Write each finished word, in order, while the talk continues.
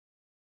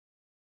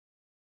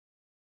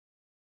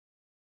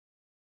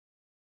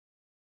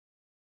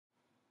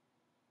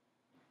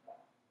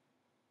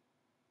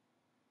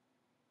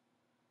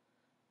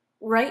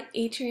right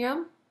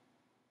atrium,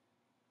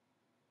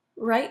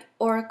 right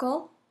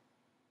auricle,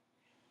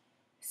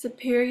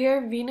 superior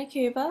vena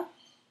cava,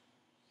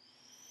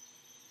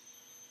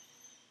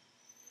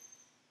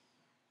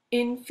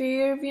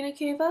 inferior vena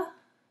cava,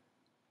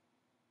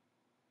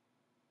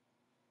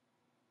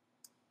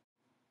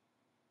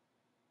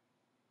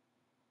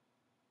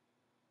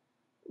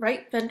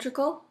 right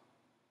ventricle,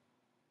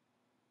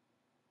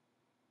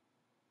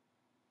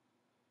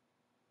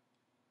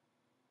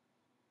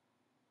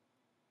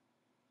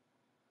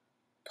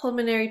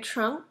 pulmonary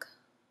trunk,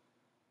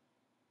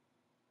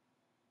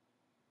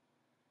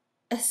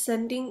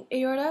 ascending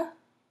aorta,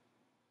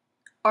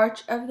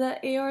 arch of the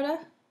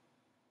aorta,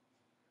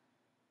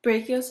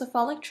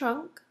 brachiocephalic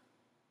trunk,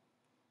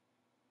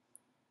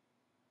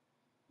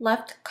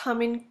 left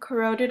common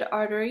carotid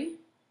artery,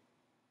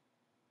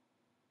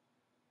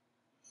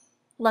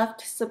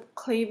 left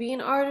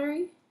subclavian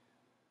artery.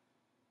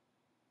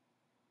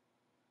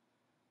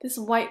 This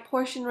white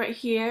portion right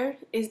here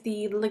is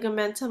the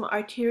ligamentum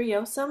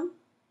arteriosum.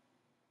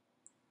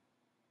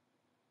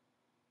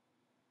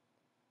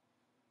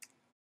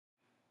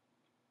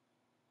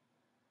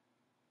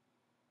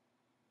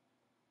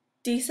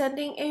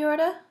 Descending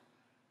aorta,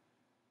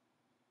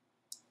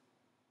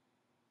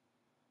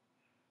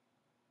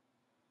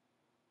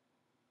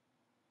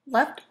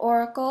 left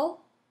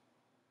auricle,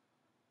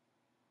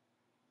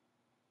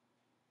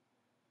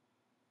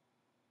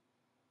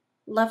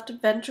 left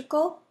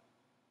ventricle,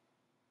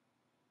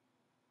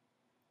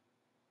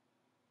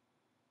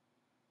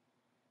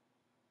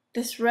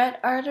 this red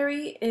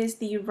artery is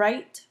the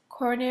right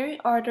coronary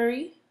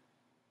artery,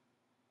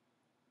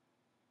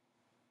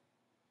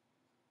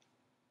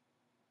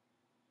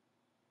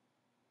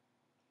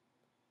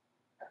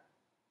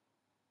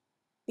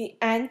 the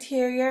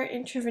anterior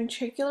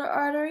interventricular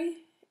artery,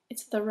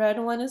 it's the red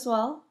one as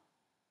well,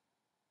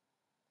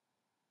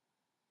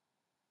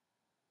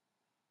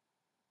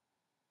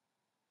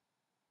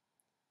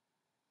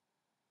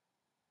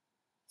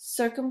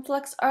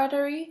 circumflex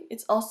artery,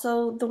 it's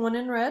also the one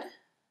in red,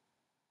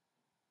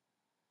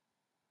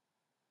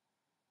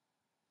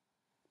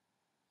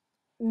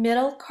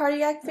 middle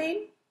cardiac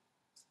vein,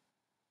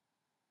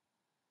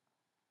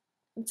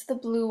 it's the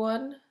blue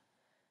one,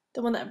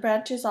 the one that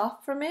branches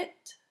off from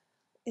it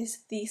is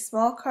the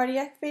small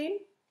cardiac vein.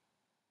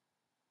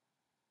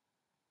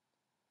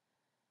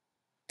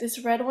 This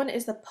red one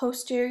is the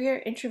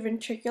posterior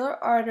interventricular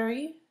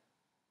artery.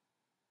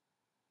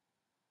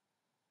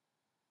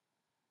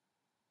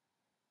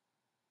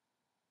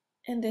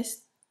 And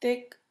this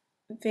thick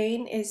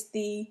vein is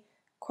the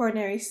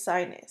coronary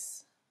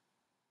sinus.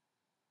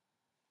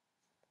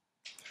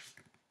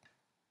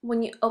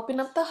 When you open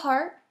up the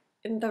heart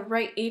in the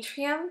right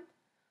atrium,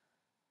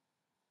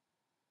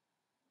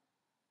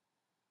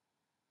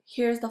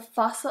 here's the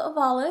fossa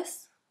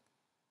ovalis.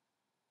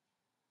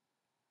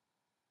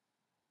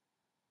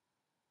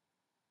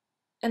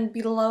 And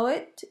below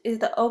it is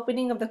the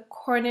opening of the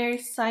coronary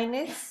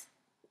sinus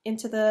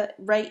into the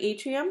right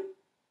atrium.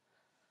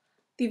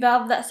 The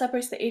valve that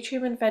separates the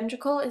atrium and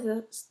ventricle is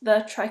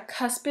the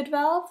tricuspid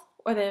valve,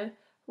 or the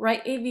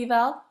right AV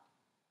valve,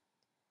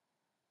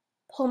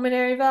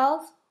 pulmonary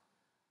valve,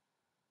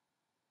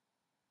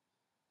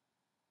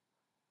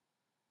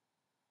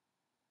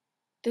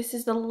 this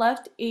is the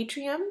left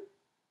atrium,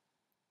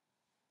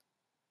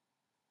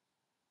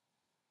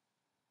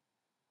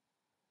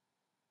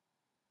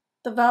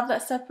 the valve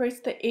that separates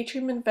the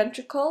atrium and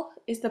ventricle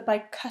is the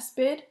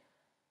bicuspid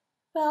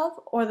valve,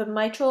 or the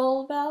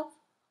mitral valve.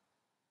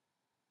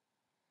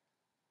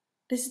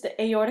 This is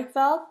the aortic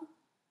valve.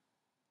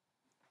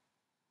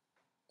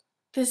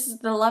 This is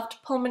the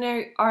left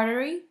pulmonary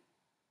artery.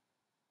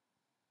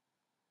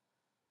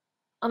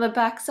 On the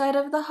back side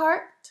of the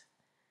heart,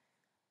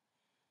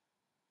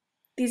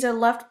 these are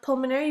left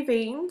pulmonary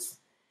veins.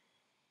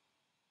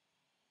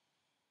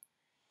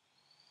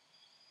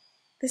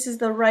 This is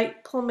the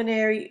right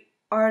pulmonary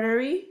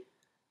artery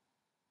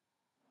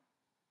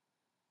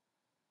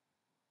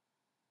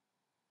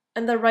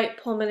and the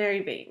right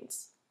pulmonary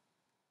veins.